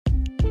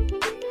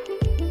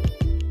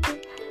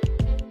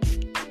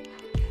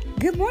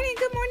Good morning,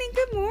 good morning,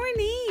 good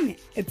morning.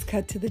 It's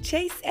Cut to the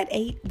Chase at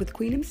 8 with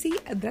Queen MC.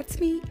 That's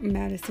me,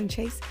 Madison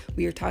Chase.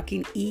 We are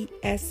talking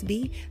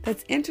ESB.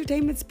 That's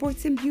entertainment,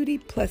 sports, and beauty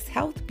plus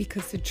health,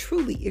 because it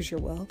truly is your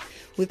well,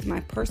 with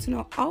my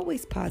personal,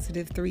 always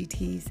positive 3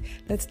 T's.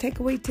 That's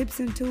takeaway tips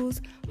and tools,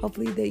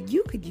 hopefully that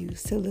you could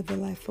use to live a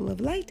life full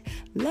of light,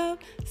 love,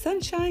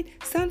 sunshine,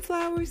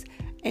 sunflowers,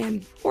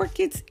 and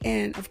orchids,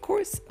 and of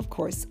course,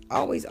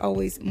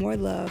 always more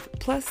love,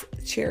 plus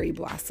cherry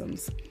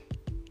blossoms.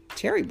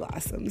 Cherry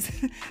blossoms.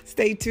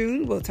 Stay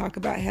tuned. We'll talk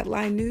about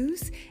headline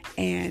news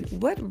and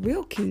what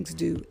real kings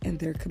do in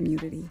their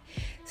community.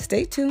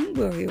 Stay tuned.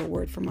 We'll hear a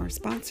word from our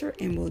sponsor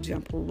and we'll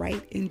jump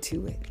right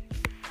into it.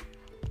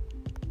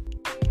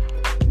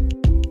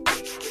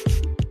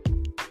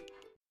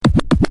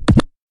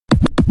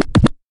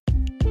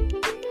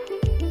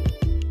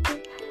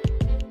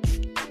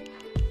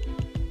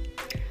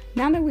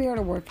 Now that we heard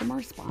a word from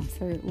our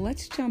sponsor,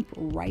 let's jump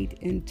right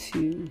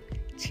into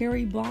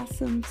cherry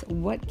blossoms,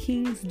 what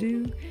kings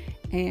do,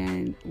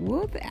 and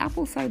will the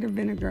apple cider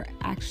vinegar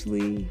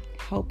actually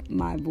help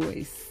my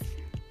voice?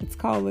 Let's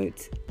call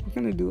it, we're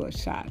going to do a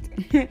shot.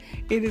 It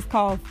is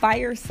called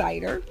fire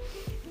cider,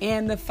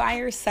 and the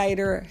fire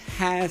cider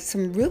has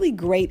some really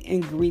great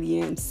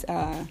ingredients.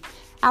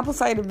 Apple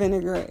cider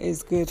vinegar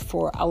is good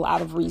for a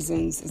lot of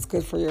reasons. It's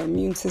good for your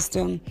immune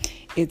system.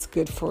 It's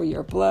good for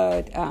your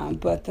blood.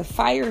 But the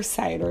fire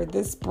cider,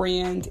 this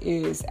brand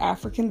is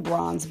African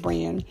Bronze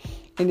brand,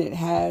 and it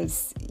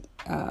has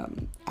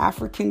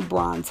African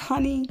Bronze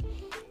honey,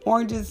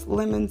 oranges,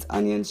 lemons,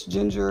 onions,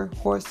 ginger,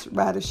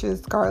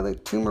 horseradishes,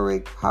 garlic,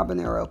 turmeric,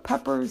 habanero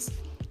peppers,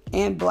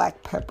 and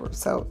black pepper.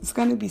 So it's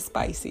going to be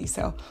spicy.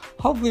 So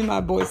hopefully my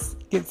voice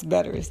gets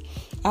better.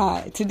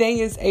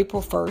 Today is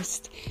April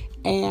 1st.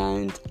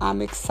 And I'm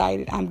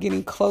excited. I'm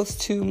getting close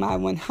to my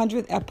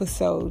 100th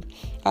episode.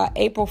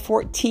 April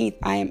 14th,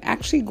 I am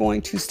actually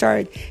going to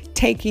start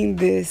taking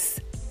this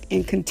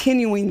and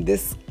continuing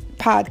this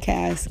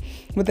podcast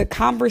with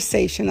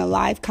a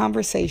live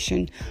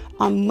conversation.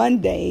 On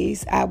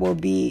Mondays, I will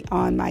be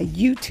on my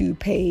YouTube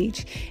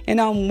page. And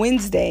on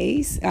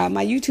Wednesdays,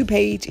 my YouTube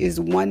page is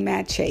One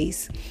Matt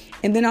Chase.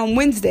 And then on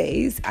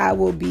Wednesdays, I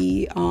will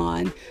be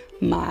on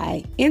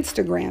my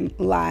Instagram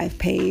live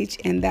page,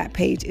 and that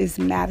page is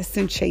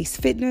Madison Chase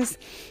Fitness.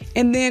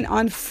 And then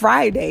on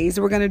Fridays,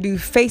 we're going to do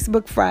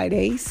Facebook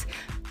Fridays.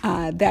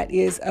 That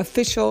is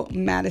official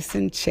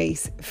Madison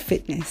Chase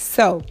Fitness.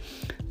 So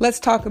let's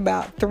talk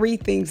about 3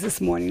 things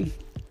this morning.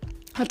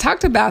 I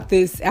talked about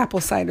this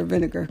apple cider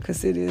vinegar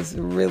because it is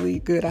really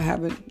good. I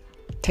haven't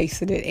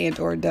tasted it and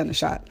or done a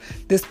shot.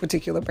 This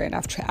particular brand,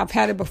 I've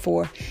had it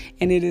before,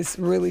 and it is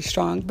really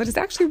strong, but it's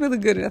actually really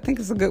good. And I think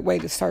it's a good way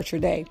to start your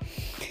day.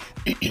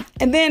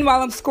 And then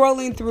while I'm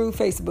scrolling through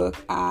Facebook,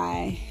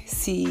 I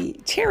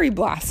see cherry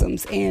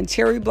blossoms, and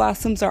cherry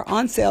blossoms are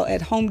on sale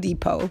at Home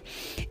Depot.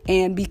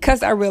 And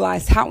because I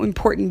realized how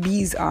important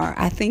bees are,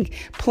 I think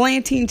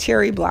planting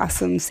cherry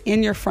blossoms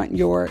in your front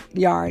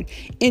yard,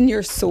 in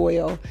your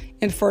soil,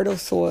 in fertile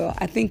soil,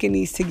 I think it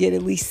needs to get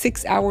at least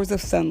 6 hours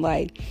of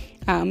sunlight.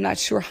 I'm not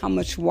sure how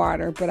much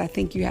water, but I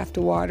think you have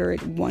to water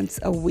it once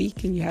a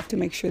week, and you have to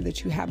make sure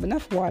that you have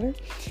enough water.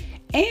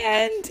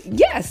 And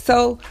yes,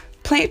 so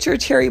plant your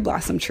cherry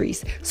blossom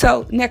trees.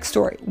 So next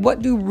story,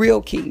 what do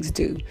real kings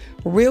do?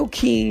 Real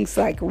kings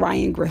like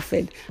Ryan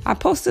Griffin. I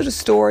posted a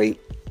story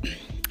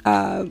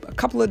a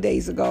couple of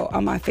days ago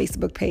on my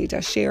Facebook page. I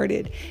shared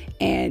it,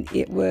 and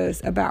it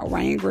was about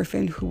Ryan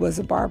Griffin, who was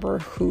a barber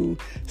who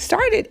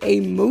started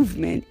a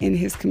movement in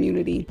his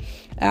community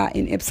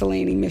in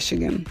Ypsilanti,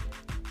 Michigan.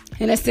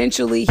 And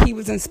essentially, he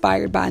was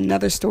inspired by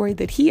another story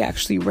that he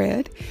actually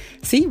read.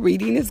 See,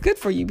 reading is good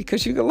for you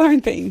because you can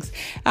learn things.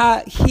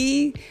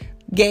 He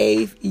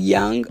gave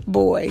young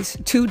boys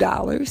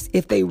 $2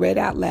 if they read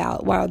out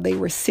loud while they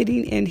were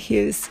sitting in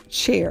his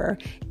chair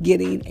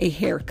getting a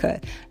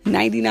haircut.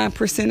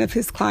 99% of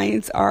his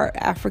clients are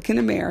African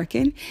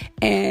American,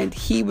 and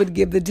he would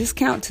give the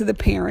discount to the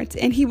parents,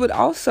 and he would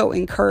also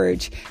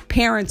encourage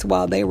parents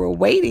while they were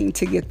waiting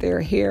to get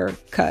their hair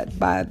cut,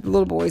 by the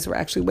little boys were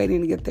actually waiting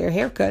to get their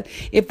hair cut,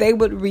 if they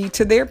would read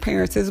to their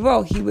parents as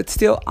well, he would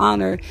still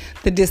honor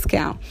the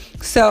discount.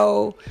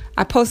 So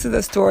I posted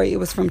the story. It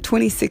was from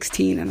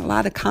 2016, and a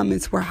lot of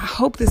comments were, I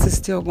hope this is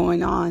still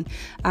going on.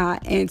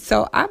 And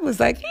so I was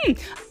like,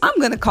 I'm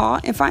going to call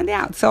and find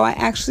out. So I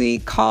actually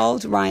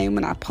called Ryan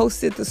when I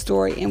posted the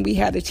story, and we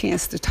had a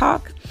chance to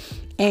talk,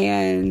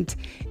 and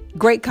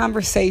great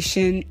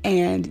conversation.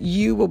 And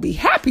you will be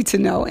happy to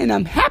know, and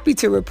I'm happy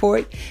to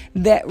report,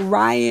 that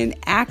Ryan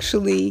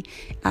actually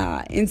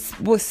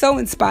was so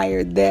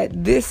inspired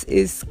that this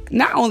is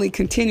not only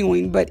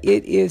continuing, but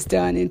it is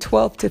done in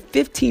 12 to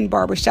 15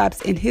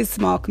 barbershops in his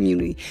small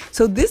community.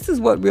 So this is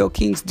what real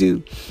kings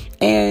do.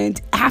 And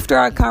after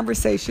our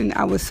conversation,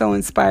 I was so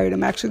inspired.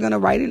 I'm actually going to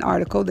write an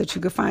article that you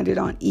can find it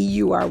on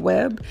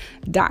eurweb.com.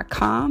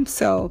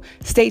 So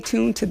stay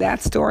tuned to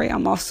that story.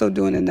 I'm also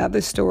doing another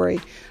story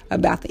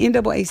about the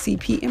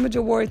NAACP Image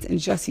Awards and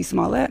Jussie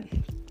Smollett.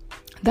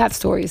 That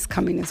story is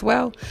coming as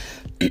well.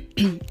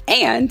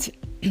 And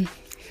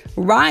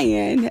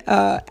Ryan,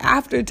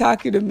 after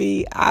talking to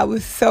me, I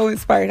was so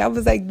inspired. I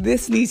was like,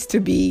 this needs to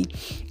be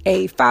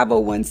a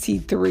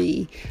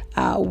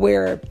 501c3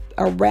 where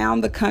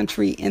around the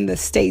country, in the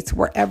States,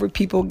 wherever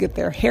people get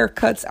their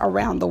haircuts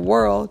around the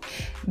world,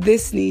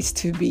 this needs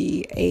to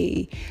be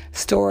a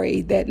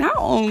story that not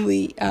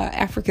only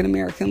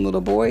African-American little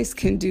boys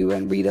can do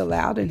and read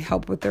aloud and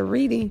help with their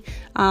reading,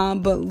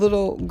 but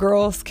little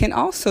girls can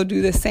also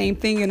do the same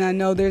thing. And I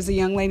know there's a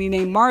young lady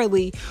named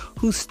Marley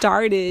who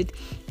started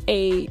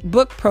a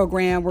book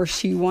program where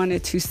she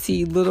wanted to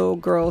see little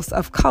girls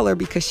of color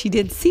because she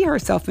didn't see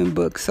herself in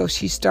books. So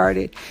she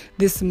started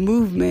this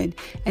movement,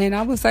 and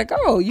I was like,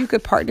 oh, you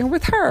could partner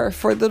with her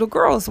for little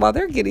girls while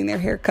they're getting their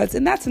haircuts.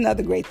 And that's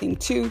another great thing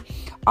too.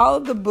 All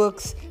of the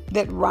books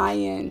that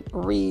Ryan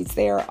reads,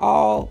 they are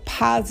all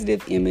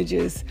positive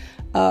images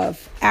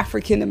of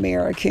African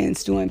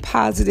Americans doing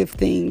positive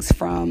things,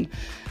 from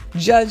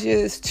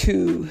judges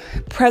to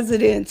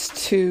presidents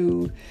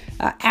to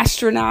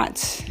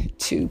astronauts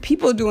to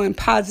people doing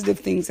positive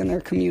things in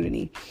their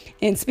community.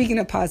 And speaking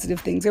of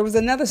positive things, there was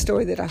another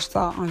story that I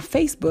saw on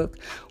Facebook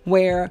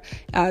where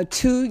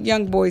two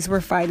young boys were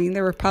fighting.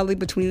 They were probably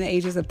between the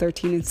ages of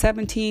 13 and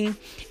 17,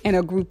 and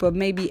a group of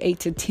maybe 8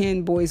 to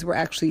 10 boys were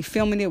actually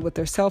filming it with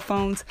their cell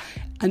phones.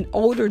 An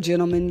older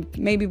gentleman,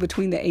 maybe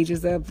between the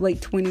ages of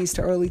late 20s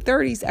to early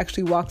 30s,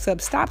 actually walks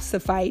up, stops the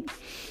fight,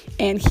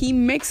 and he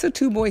makes the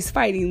two boys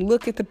fighting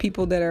look at the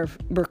people that are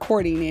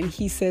recording, and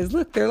he says,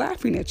 look, they're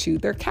laughing at you.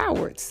 They're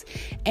cowards.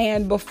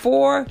 And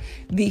before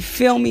the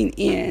filming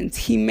ends,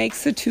 he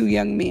makes the two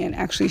young men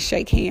actually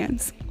shake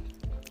hands.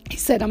 He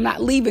said, I'm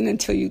not leaving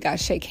until you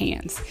guys shake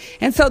hands.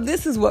 And so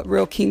this is what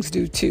real kings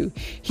do too.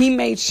 He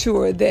made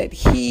sure that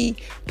he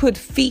put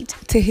feet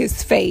to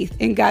his faith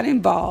and got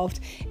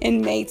involved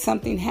and made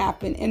something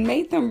happen and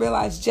made them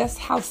realize just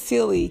how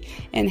silly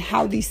and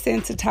how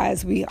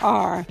desensitized we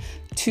are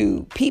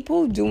to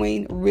people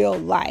doing real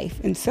life.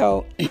 And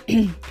so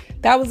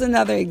that was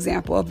another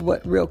example of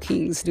what real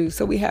kings do.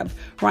 So we have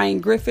Ryan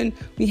Griffin,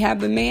 we have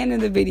the man in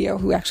the video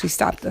who actually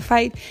stopped the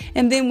fight,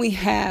 and then we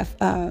have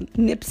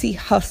Nipsey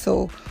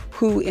Hussle,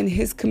 who in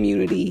his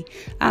community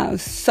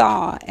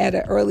saw at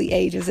an early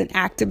age as an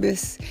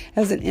activist,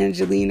 as an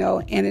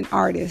Angelino, and an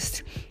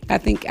artist. I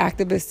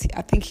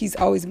think he's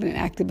always been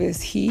an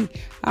activist. He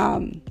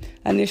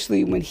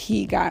initially, when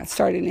he got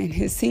started in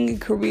his singing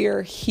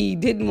career, he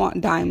didn't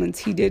want diamonds.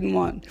 He didn't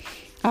want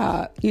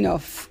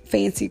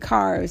fancy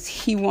cars.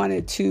 He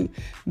wanted to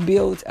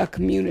build a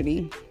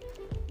community.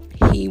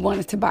 He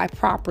wanted to buy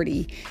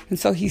property. And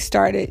so he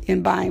started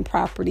in buying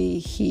property.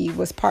 He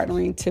was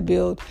partnering to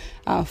build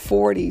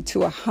 40 to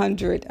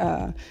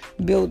 100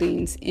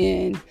 buildings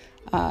in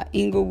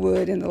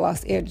Inglewood in the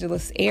Los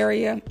Angeles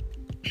area.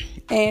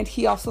 And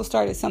he also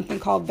started something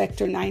called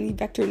Vector 90.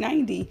 Vector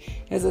 90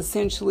 is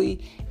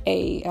essentially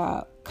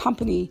a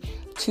company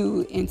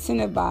to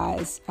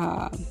incentivize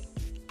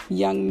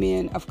young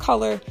men of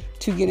color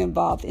to get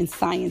involved in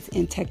science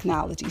and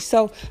technology.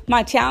 So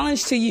my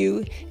challenge to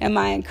you and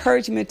my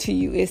encouragement to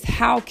you is,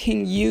 how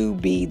can you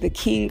be the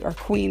king or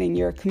queen in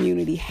your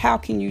community? How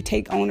can you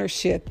take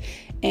ownership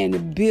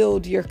and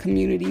build your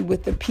community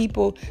with the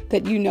people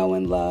that you know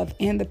and love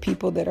and the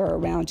people that are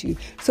around you?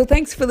 So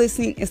thanks for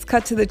listening. It's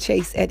Cut to the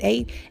Chase at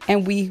 8,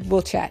 and we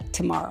will chat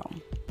tomorrow.